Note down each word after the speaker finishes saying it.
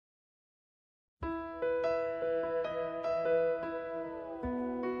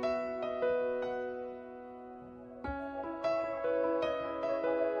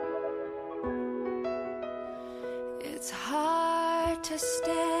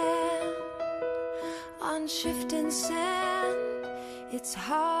shifting sand, it's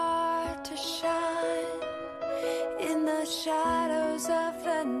hard to shine. In the shadows of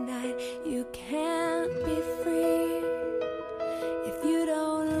the night, you can't be free if you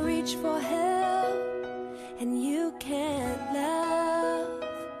don't reach for help, and you can't love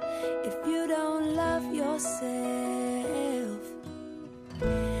if you don't love yourself.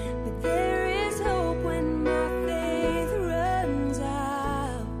 But there is hope when my faith runs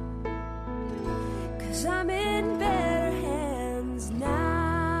out, 'cause I'm in better hands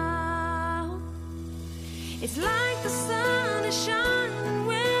now. It's like the sun is shining